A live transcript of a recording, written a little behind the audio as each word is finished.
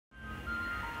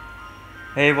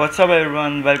Hey, what's up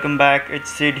everyone? Welcome back. It's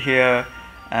Sid here.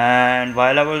 And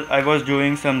while I was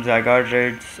doing some Zygarde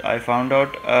raids, I found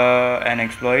out an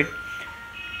exploit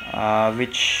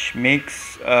which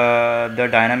makes the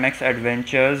Dynamax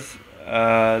Adventures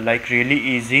like really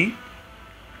easy.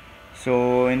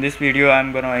 So in this video,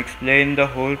 I'm gonna explain the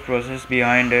whole process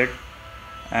behind it.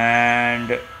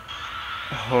 And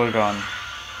hold on,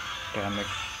 damn it.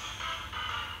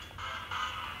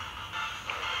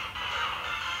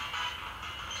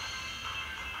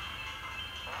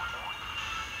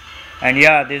 And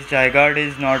yeah, this Zygarde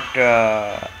is not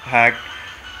hacked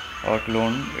or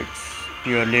cloned. It's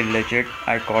purely legit.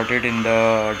 I caught it in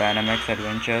the Dynamax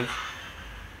Adventures.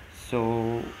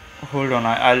 So hold on,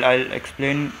 I'll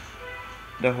explain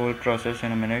the whole process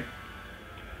in a minute.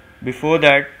 Before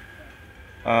that,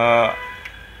 uh,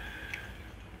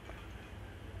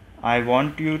 I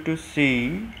want you to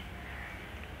see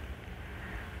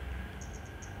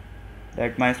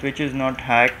that my switch is not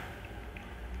hacked.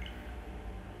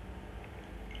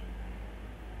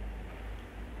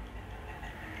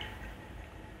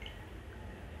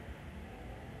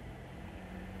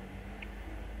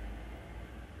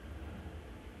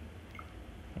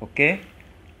 Okay,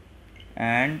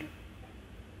 and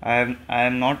I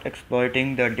am not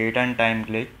exploiting the date and time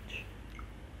glitch.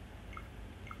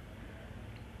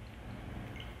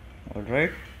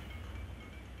 Alright,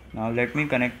 now let me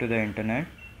connect to the internet,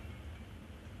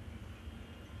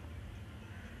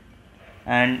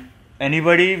 and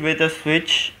anybody with a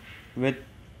switch with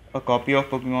a copy of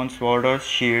Pokemon Sword or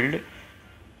Shield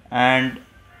and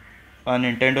a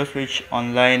Nintendo Switch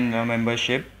online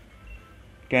membership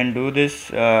can do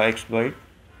this exploit.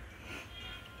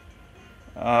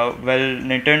 Well,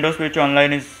 Nintendo Switch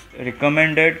Online is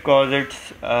recommended because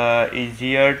it's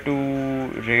easier to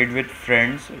raid with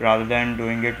friends rather than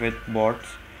doing it with bots.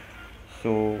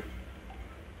 So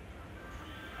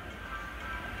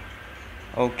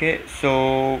okay,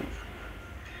 so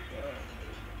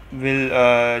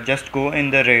we'll just go in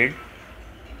the raid.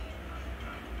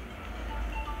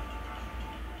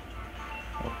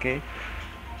 Okay,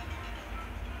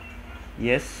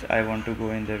 yes, I want to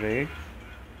go in the raid.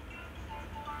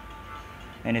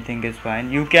 Anything is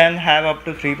fine. You can have up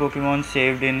to 3 Pokemon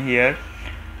saved in here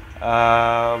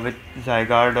with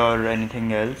Zygarde or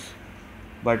anything else,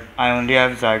 but I only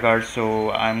have Zygarde,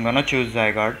 so I'm gonna choose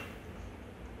Zygarde.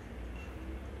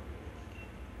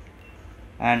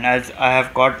 And as I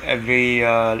have got every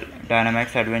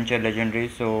Dynamax Adventure legendary,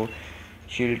 so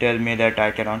she'll tell me that I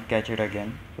cannot catch it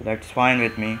again, so that's fine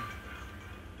with me.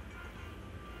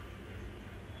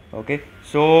 Okay,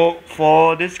 so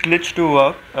for this glitch to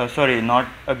work, sorry, not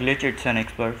a glitch, it's an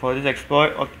exploit. For this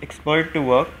exploit to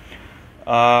work,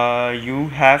 you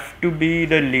have to be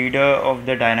the leader of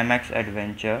the Dynamax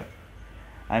Adventure.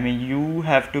 I mean, you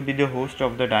have to be the host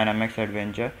of the Dynamax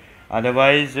Adventure.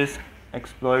 Otherwise, this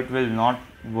exploit will not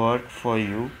work for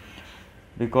you,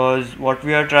 because what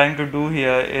we are trying to do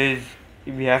here is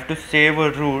we have to save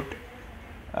a route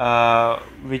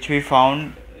which we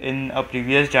found in a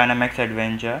previous Dynamax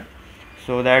Adventure,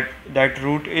 so that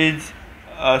route is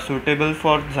suitable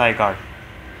for Zygarde.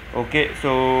 Okay,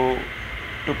 so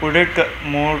to put it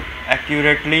more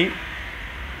accurately,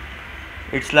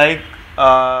 it's like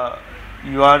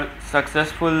you are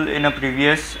successful in a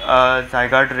previous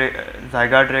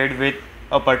Zygarde raid with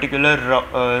a particular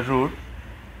route,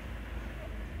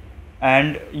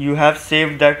 and you have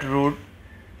saved that route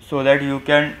so that you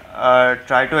can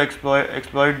try to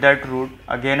exploit that route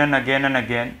again and again and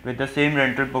again with the same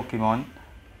rental Pokemon,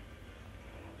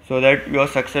 so that you are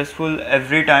successful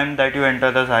every time that you enter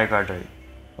the Zygarde raid.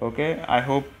 Okay, I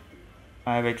hope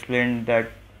I have explained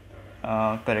that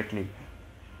correctly.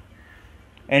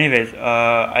 Anyways,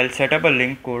 I'll set up a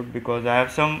link code because I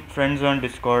have some friends on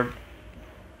Discord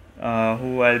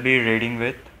who I'll be raiding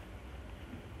with.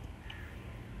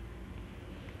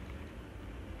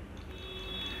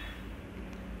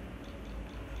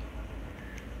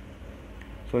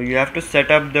 So you have to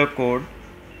set up the code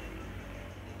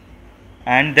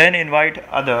and then invite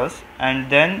others, and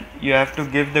then you have to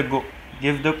give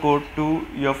the code to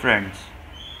your friends.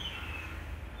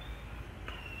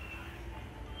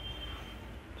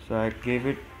 So I gave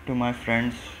it to my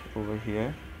friends over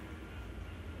here.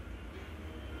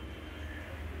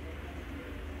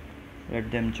 Let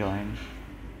them join.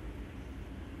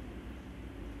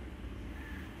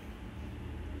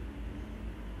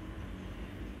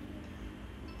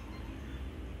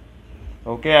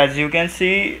 Okay, as you can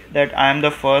see that I am the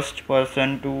first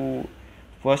person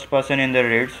in the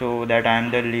raid, so that I am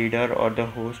the leader or the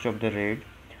host of the raid.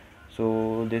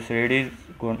 So this raid is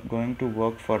going to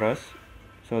work for us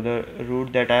So the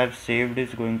route that I have saved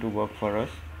is going to work for us.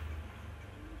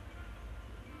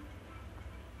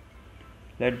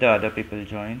 Let the other people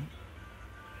join.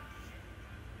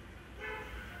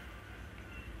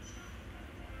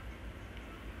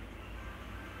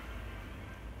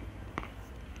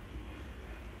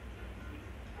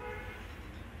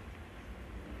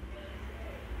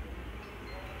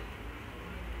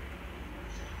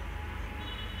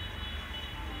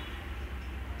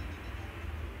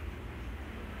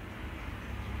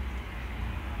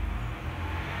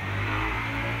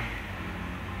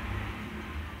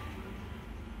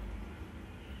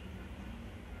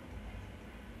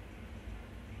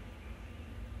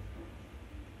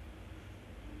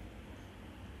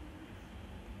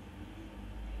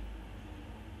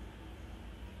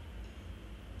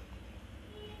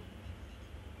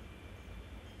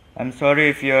 I'm sorry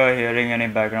if you are hearing any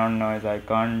background noise. I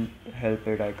can't help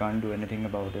it. I can't do anything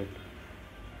about it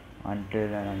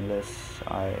until and unless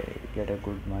I get a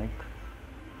good mic.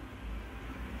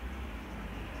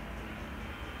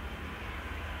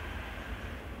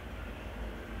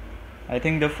 I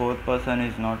think the fourth person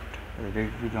is not ready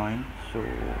to join, so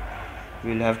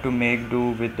we'll have to make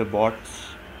do with the bots.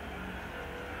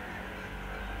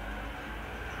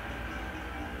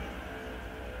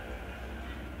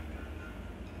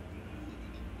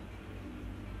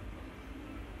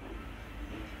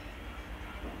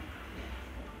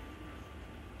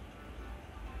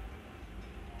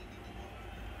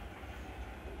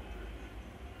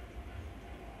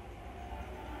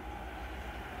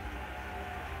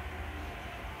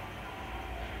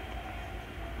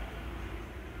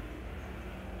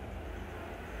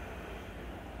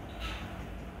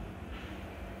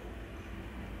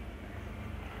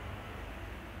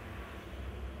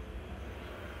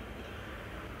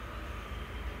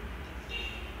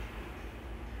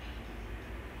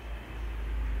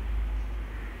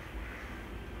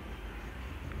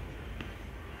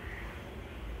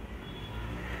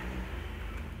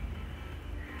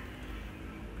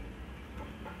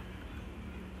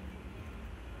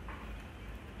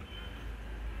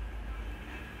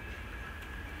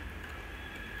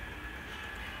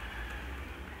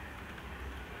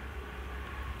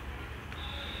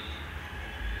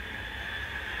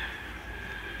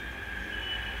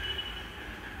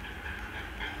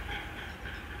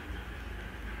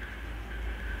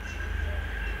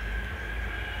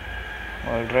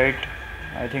 Alright,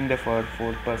 I think the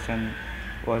fourth person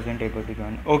wasn't able to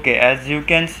join. Okay, as you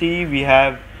can see, we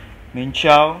have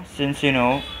Minchao,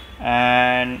 Cincino,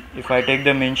 and if I take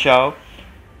the Minchao,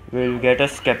 we'll get a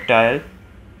Sceptile,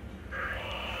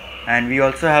 and we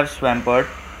also have Swampert.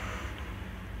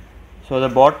 So the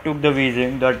bot took the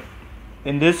Weezing. That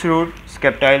in this route,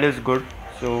 Sceptile is good,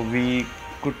 so we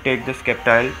could take the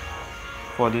Sceptile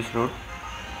for this route.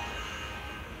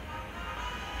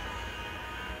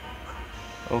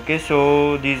 Okay,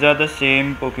 so these are the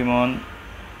same Pokemon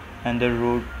and the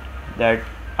route that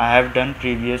I have done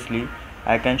previously.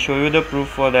 I can show you the proof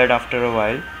for that after a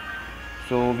while.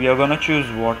 So we are gonna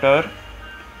choose water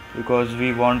because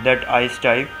we want that ice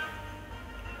type.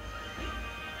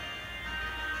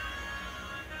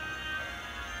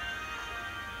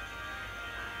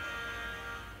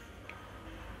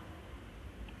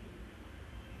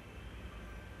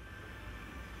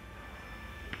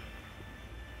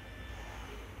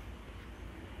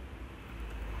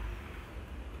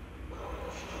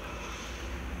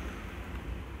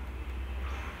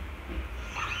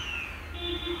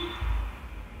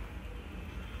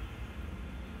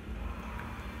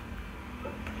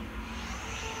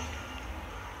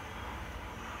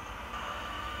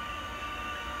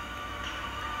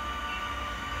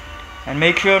 And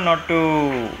make sure not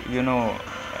to,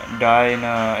 die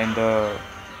in the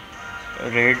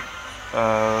raid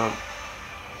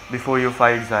before you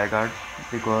fight Zygarde,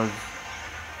 because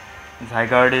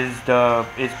Zygarde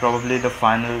is probably the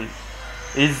final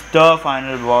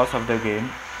boss of the game.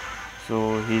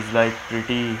 So he's like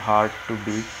pretty hard to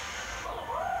beat.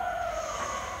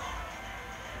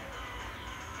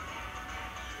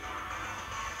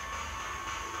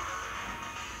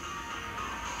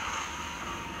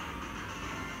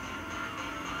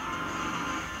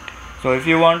 So if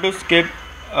you want to skip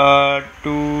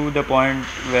to the point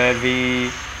where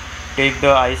we take the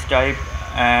ice type,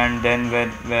 and then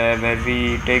where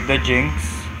we take the Jinx,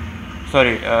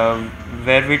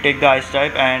 where we take the ice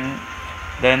type and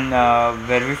then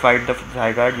where we fight the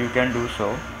Zygarde, you can do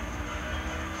so.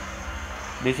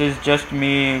 This is just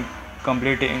me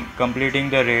completing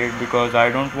the raid, because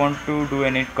I don't want to do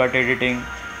any cut editing,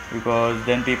 because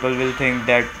then people will think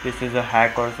that this is a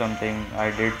hack or something.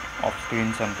 I did off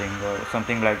screen something or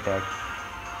something like that.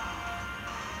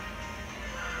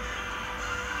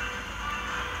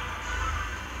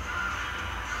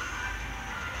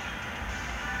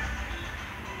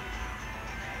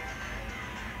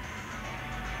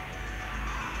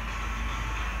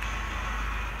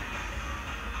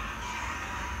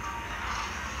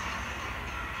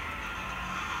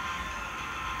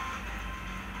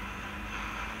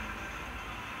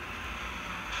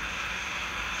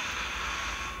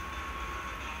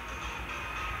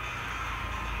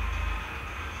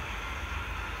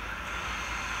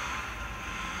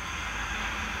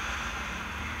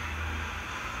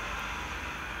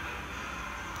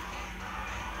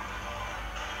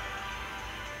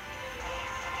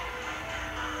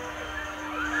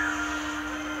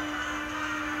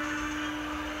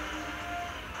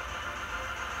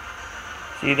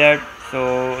 See that?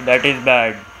 So that is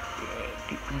bad.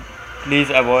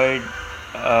 Please avoid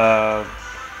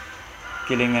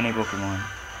killing any Pokemon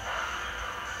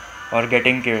or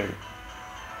getting killed.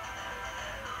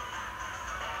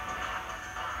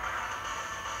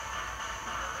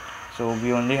 So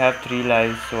we only have 3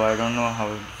 lives, so I don't know how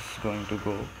it's going to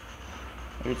go.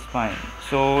 It's fine.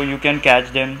 So you can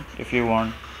catch them if you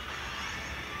want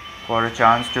for a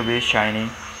chance to be shiny.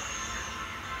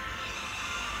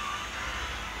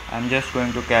 I'm just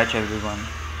going to catch everyone.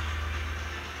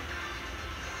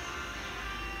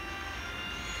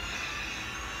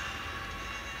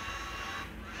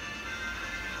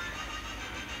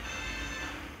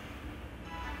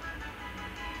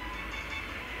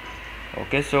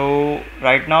 Okay, so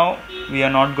right now we are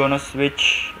not gonna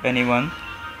switch anyone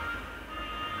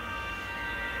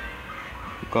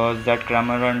because that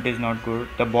Cramorant is not good.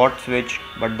 The bot switched,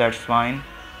 but that's fine.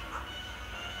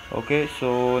 Okay,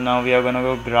 so now we are gonna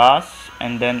go grass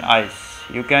and then ice.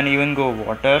 You can even go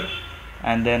water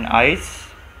and then ice,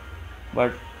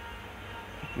 but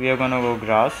we are gonna go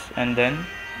grass and then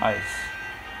ice.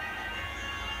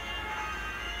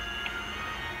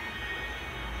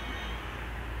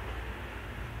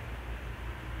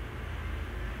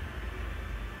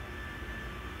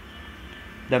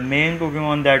 The main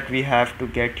Pokemon that we have to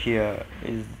get here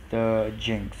is the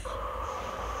Jinx.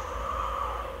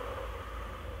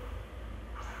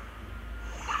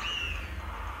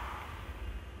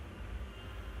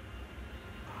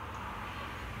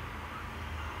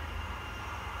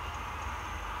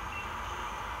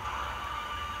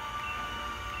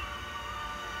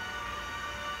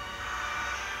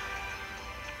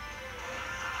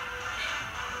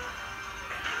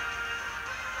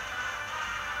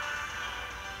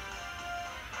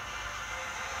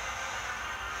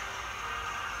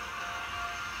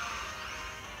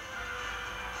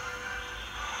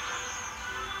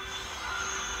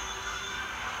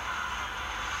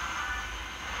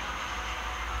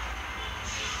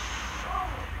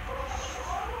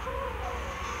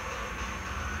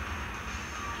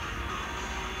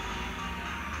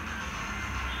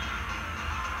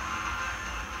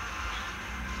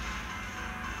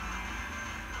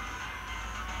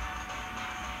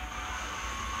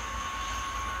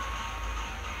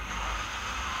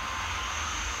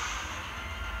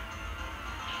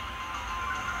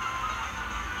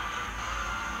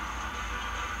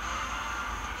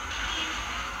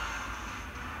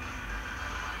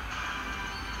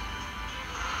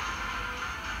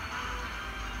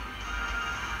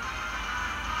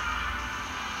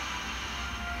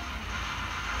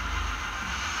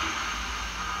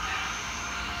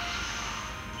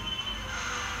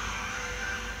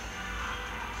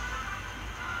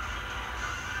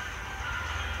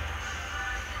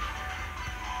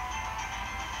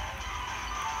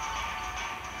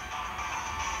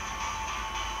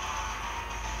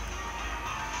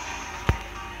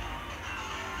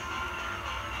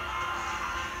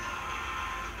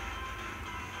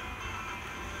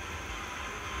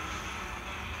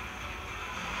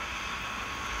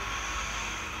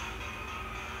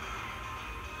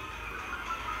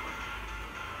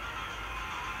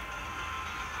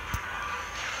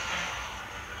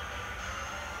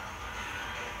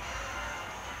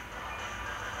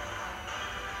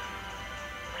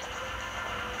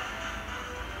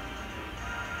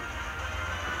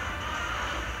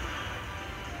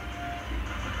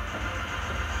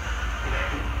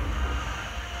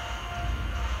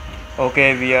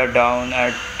 Okay, we are down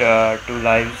at 2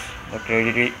 lives. The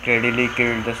Cradily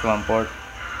killed the Swampert,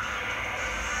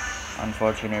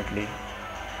 unfortunately.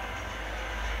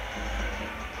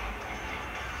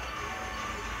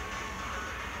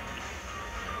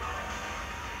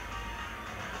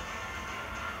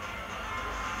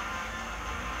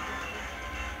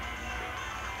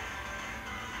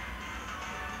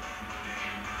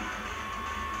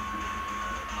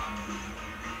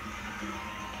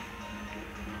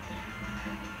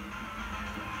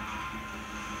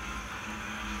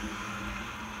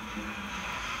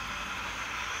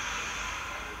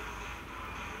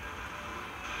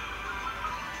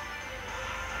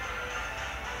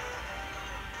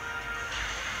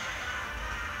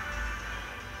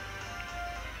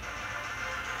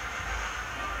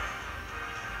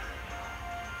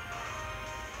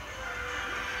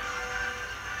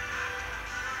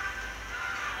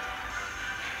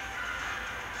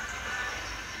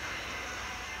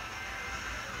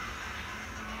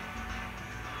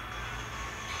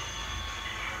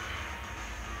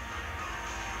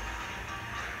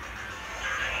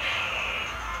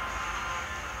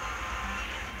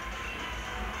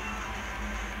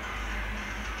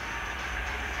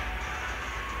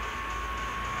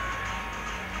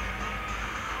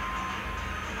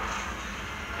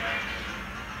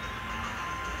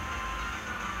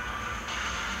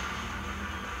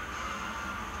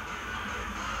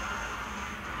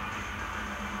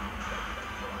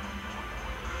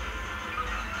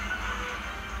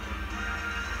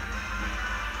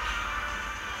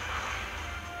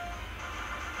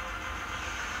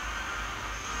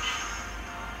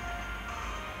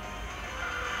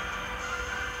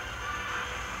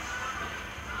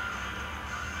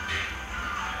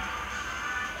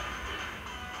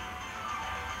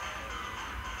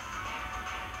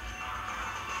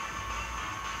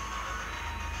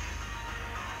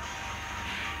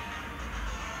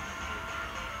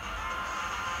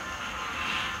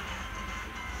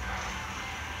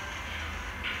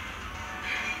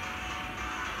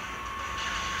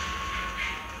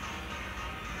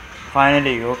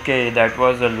 Finally, okay, that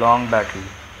was a long battle.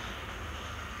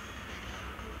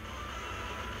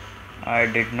 I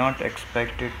did not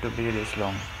expect it to be this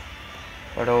long.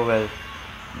 But oh well,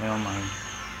 never mind.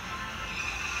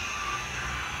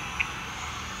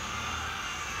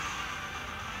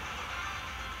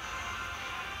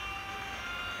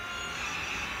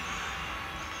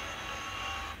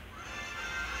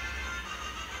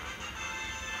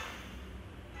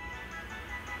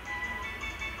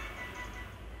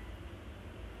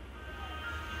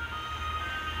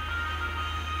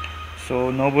 So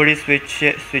nobody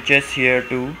switches here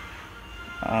too,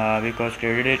 because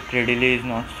Credily is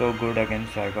not so good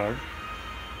against Zygarde.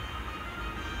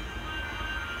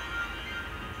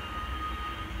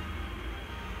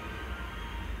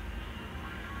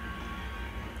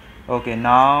 Okay,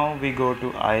 now we go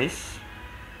to Ice,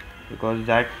 because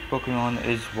that Pokemon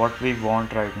is what we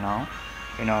want right now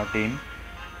in our team.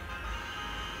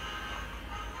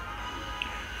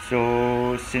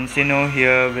 So Cincino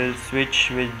here will switch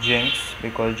with Jinx,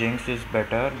 because Jinx is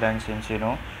better than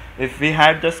Cincino. If we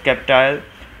had the Sceptile,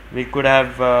 we could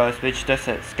have switched the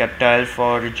Sceptile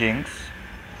for Jinx.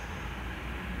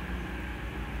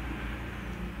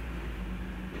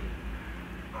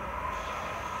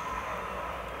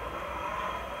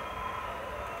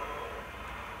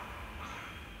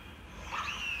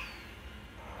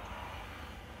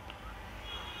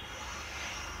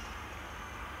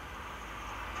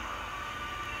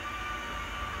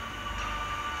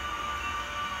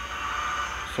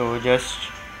 So just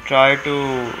try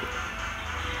to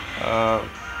uh,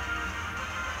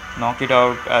 knock it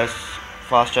out as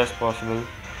fast as possible.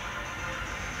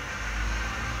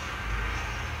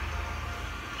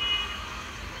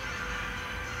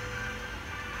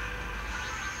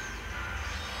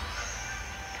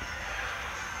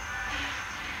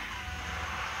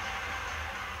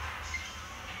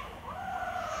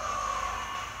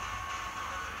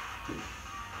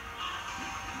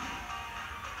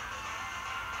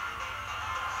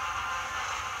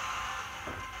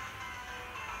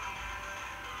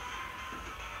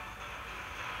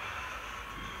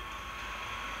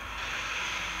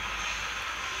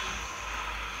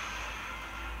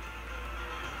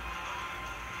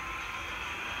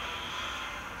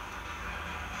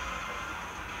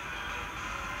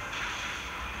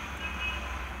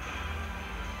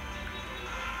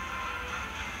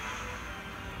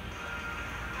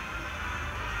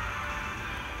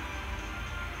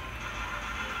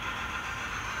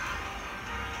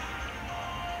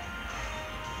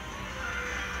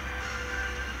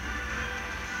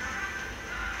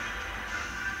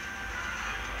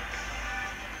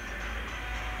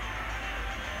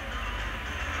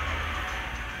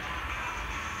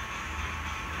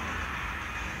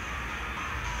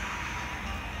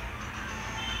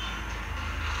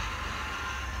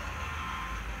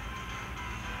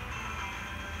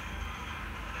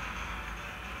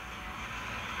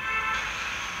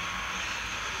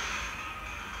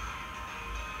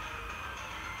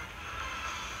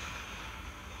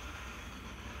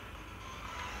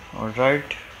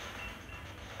 Alright,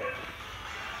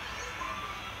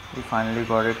 we finally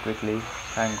got it quickly,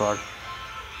 thank God.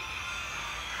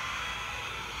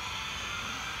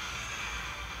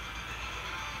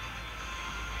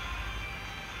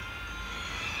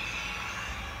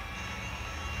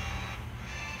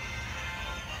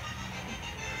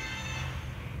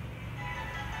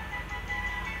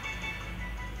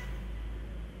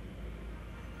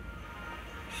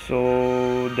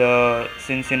 So the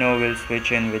Cincino will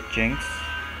switch in with Jinx.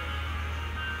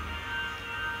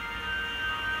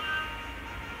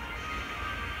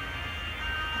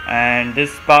 And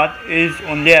this path is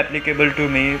only applicable to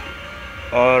me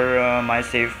or my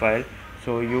save file.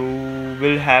 So you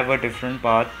will have a different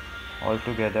path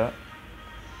altogether.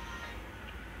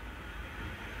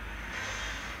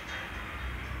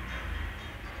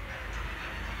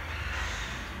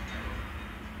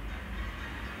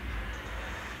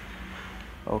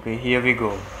 Okay, here we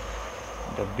go.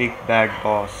 The big bad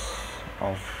boss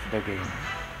of the game.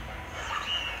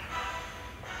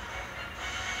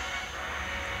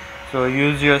 So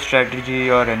use your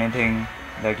strategy or anything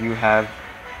that you have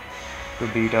to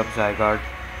beat up Zygarde.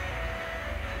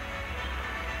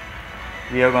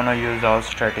 We are gonna use our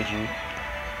strategy.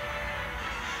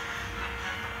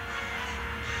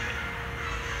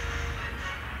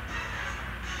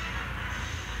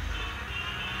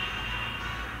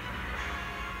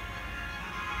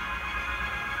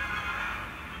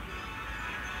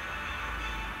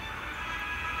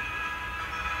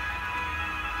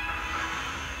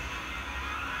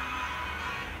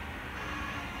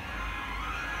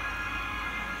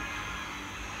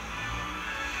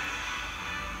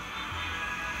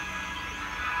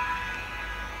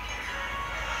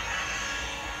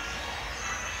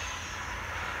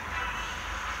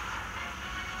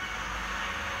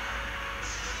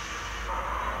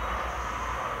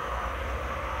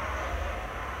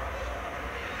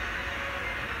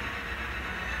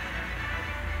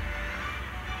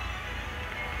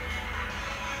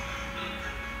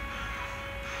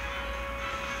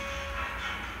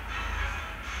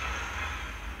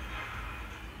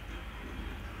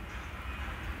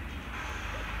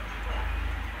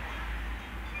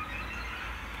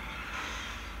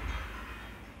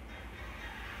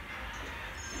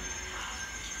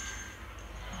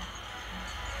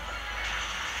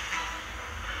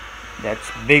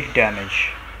 That's big damage.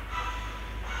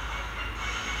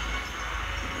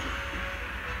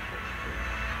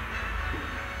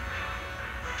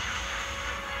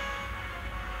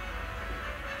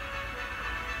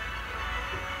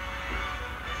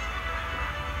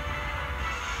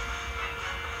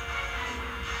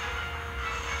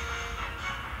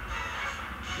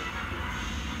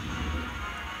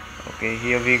 Okay,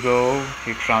 here we go.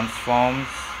 He transforms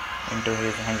into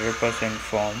his 100%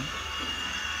 form.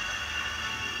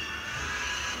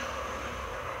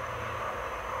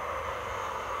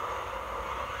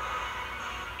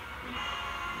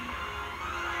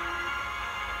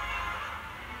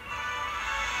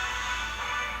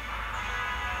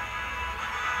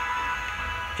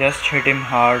 Just hit him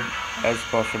hard as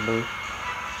possible.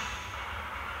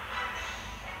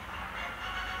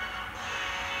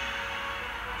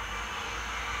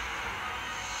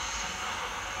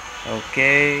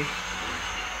 Okay,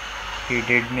 he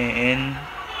did me in,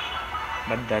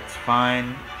 but that's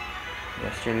fine.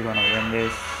 We're still gonna win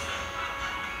this.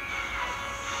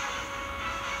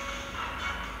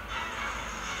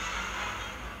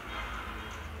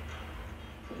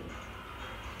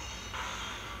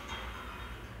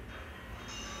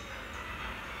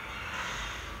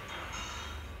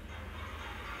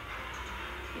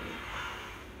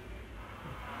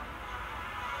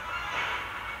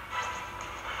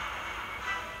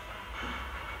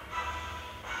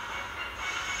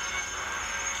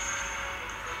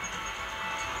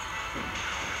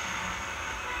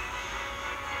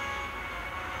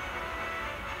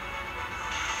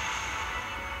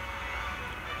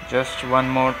 Just one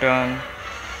more turn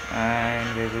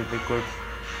and we will be good.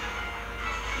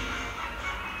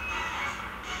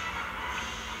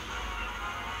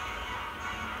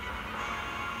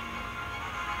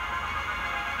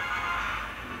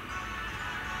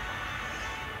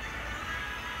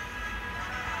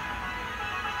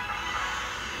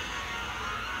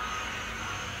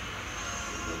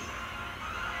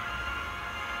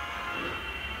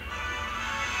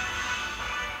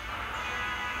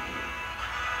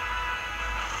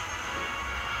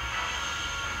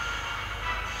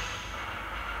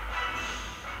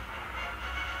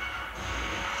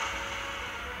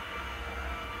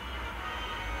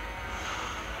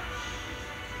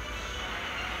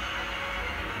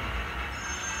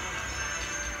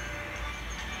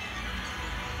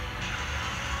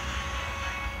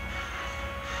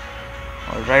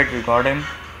 Alright, we got him,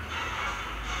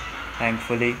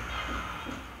 thankfully.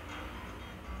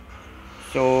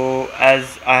 So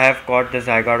as I have caught the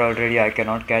Zygarde already, I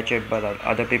cannot catch it, but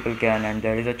other people can, and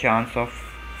there is a chance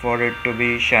for it to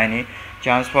be shiny.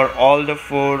 Chance for all the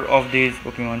 4 of these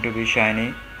Pokemon to be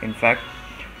shiny, in fact.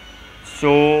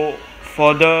 So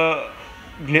for the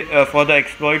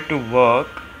exploit to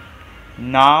work,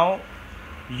 now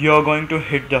you're going to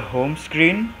hit the home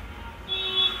screen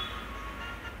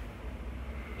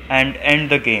and end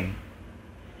the game.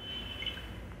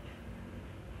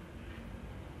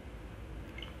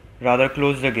 Rather,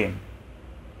 close the game.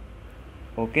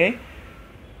 Okay,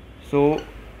 so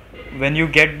when you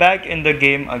get back in the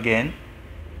game again,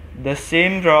 the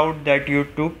same route that you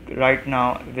took right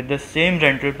now with the same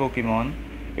rental Pokemon,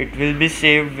 it will be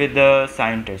saved with the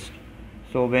scientist.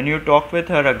 So when you talk with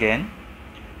her again,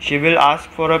 she will ask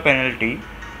for a penalty,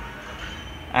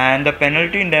 and the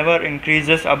penalty never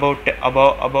increases about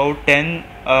 10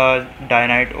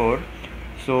 Dynite ore.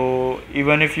 So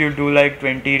even if you do like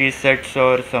 20 resets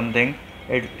or something,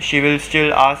 she will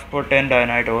still ask for 10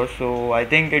 Dynite ore. So I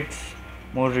think it's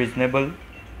more reasonable.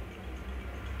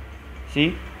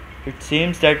 See, it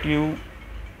seems that you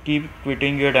keep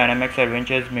quitting your Dynamax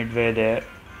Adventures midway there.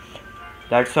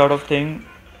 That sort of thing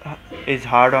is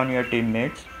hard on your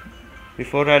teammates.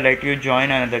 Before I let you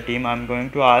join another team, I'm going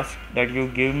to ask that you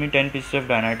give me 10 pieces of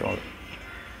Dynite ore.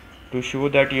 To show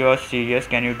that you are serious,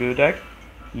 can you do that?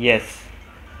 Yes.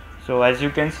 So as you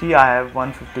can see, I have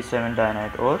 157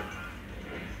 Dynite ore.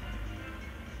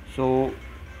 So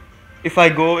if I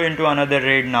go into another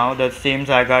raid now, the same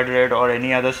Zygarde raid or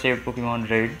any other saved Pokemon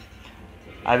raid,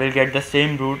 I will get the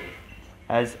same route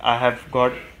as I have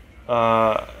got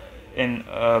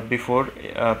before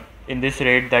in this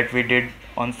raid that we did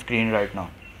on screen right now.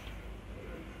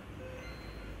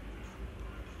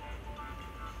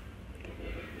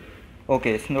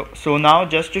 Okay, so now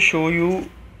just to show you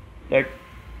that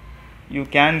you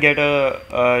can get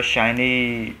a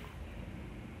shiny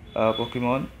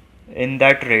Pokemon in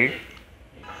that raid.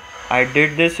 I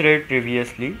did this raid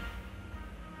previously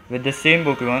with the same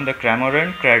Pokemon, the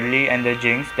Cramorant, Cradley and the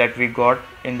Jinx that we got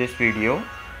in this video,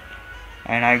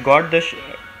 and I got the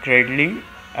Cradley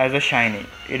as a shiny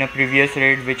in a previous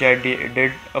raid which I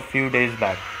did a few days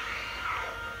back.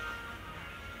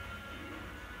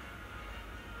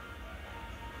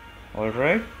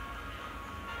 Alright,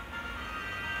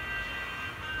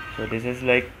 so this is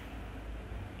like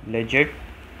legit.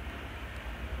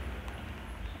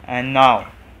 And now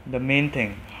the main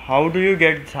thing, how do you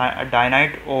get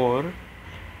Dynite ore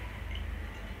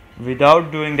without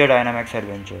doing the Dynamax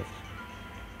Adventures?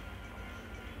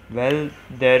 Well,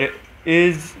 there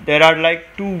are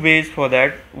like two ways for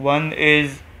that. One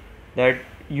is that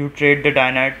you trade the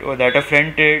Dynite, or that a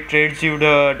friend trades you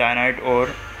the Dynite ore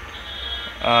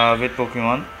with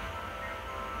Pokemon,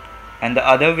 and the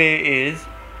other way is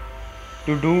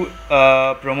to do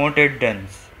promoted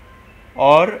dens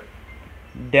or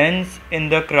dens in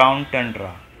the Crown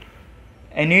Tundra.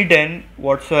 Any den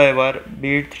whatsoever,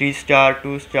 be it 3-star,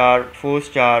 2-star,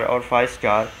 4-star or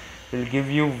 5-star, will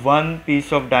give you one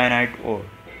piece of Dynite ore.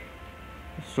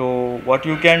 So what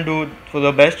you can do, for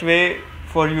the best way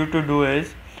for you to do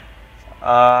is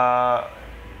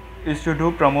to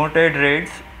do promoted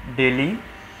raids daily.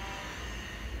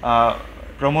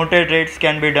 Promoted raids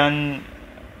can be done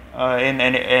in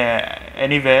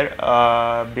anywhere,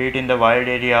 be it in the wild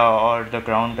area or the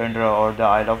Crown Tundra or the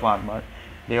isleofarmor.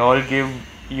 They all give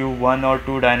you 1 or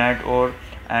 2 Dynite ore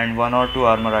and 1 or 2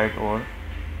 Armorite ore.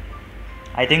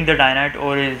 I think the Dynite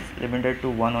ore is limited to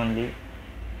 1 only,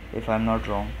 if I'm not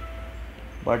wrong,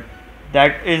 but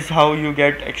that is how you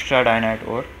get extra Dynite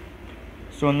ore.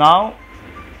 So now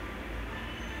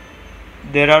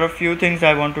there are a few things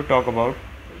I want to talk about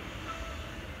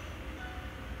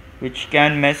which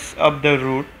can mess up the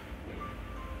route.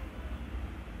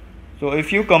 So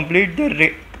if you complete the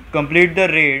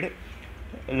raid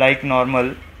like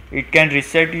normal, it can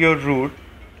reset your route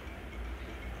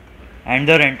and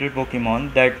the rental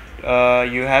Pokemon that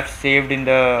you have saved in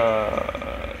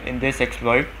this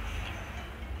exploit.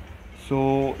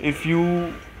 So if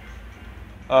you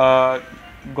got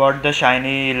the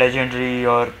shiny legendary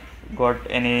or got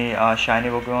any shiny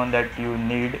Pokemon that you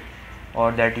need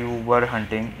or that you were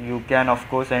hunting, you can of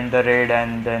course end the raid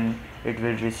and then it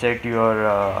will reset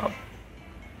your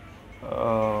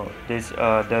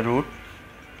the route.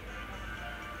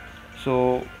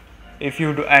 So if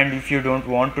you don't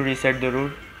want to reset the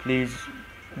route, please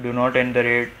do not end the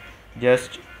raid.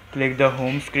 Just click the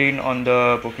home screen on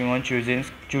the Pokemon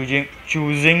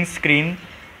choosing screen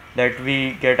that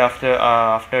we get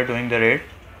after doing the raid.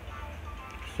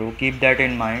 So keep that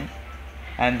in mind.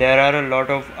 And there are a lot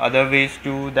of other ways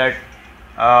too that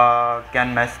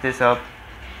can mess this up.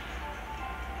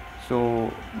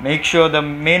 So make sure, the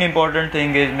main important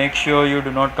thing is make sure you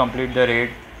do not complete the raid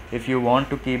if you want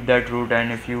to keep that route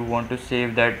and if you want to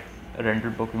save that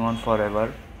rental Pokemon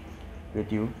forever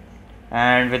with you.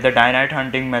 And with the Dynite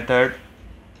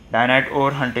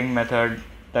ore hunting method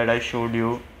that I showed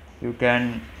you, you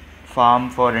can farm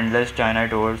for endless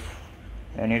Dynite ores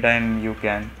anytime you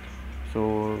can.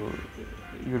 So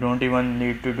you don't even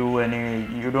need to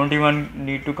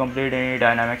complete any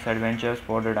Dynamax Adventures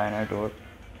for the Dynite ore.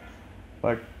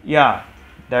 But yeah,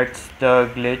 that's the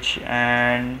glitch.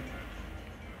 And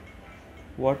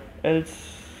what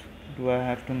else do I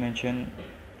have to mention?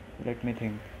 Let me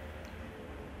think.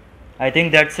 I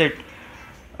think that's it.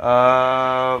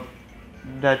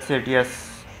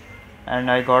 Yes. And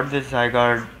I got this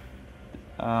Zygarde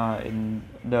in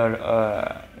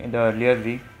the earlier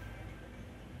week,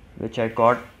 which I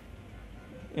got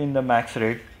in the max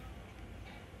raid.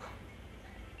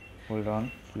 Hold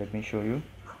on, let me show you.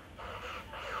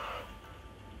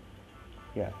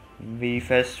 Yeah, we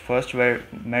first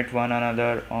met one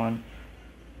another on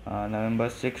November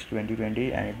 6,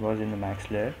 2020, and it was in the max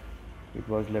layer. It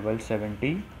was level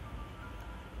 70.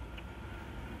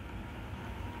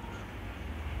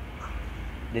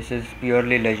 This is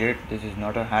purely legit. This is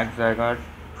not a hacked Zygarde.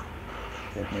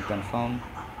 Let me confirm.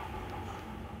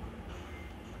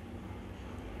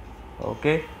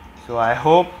 Okay, so I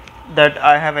hope that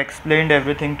I have explained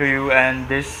everything to you, and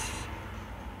this,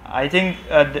 I think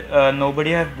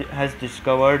nobody has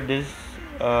discovered this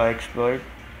exploit,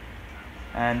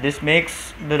 and this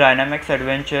makes the Dynamax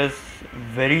Adventures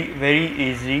very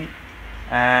easy,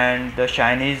 and the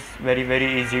shinies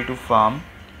very easy to farm.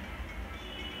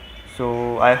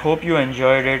 So I hope you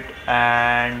enjoyed it,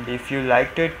 and if you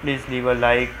liked it, please leave a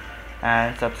like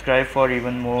and subscribe for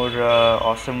even more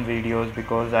awesome videos,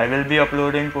 because I will be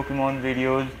uploading Pokemon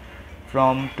videos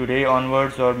from today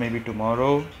onwards or maybe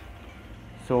tomorrow.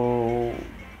 So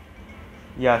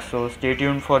yeah, so stay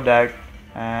tuned for that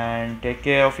and take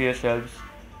care of yourselves.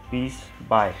 Peace.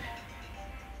 Bye.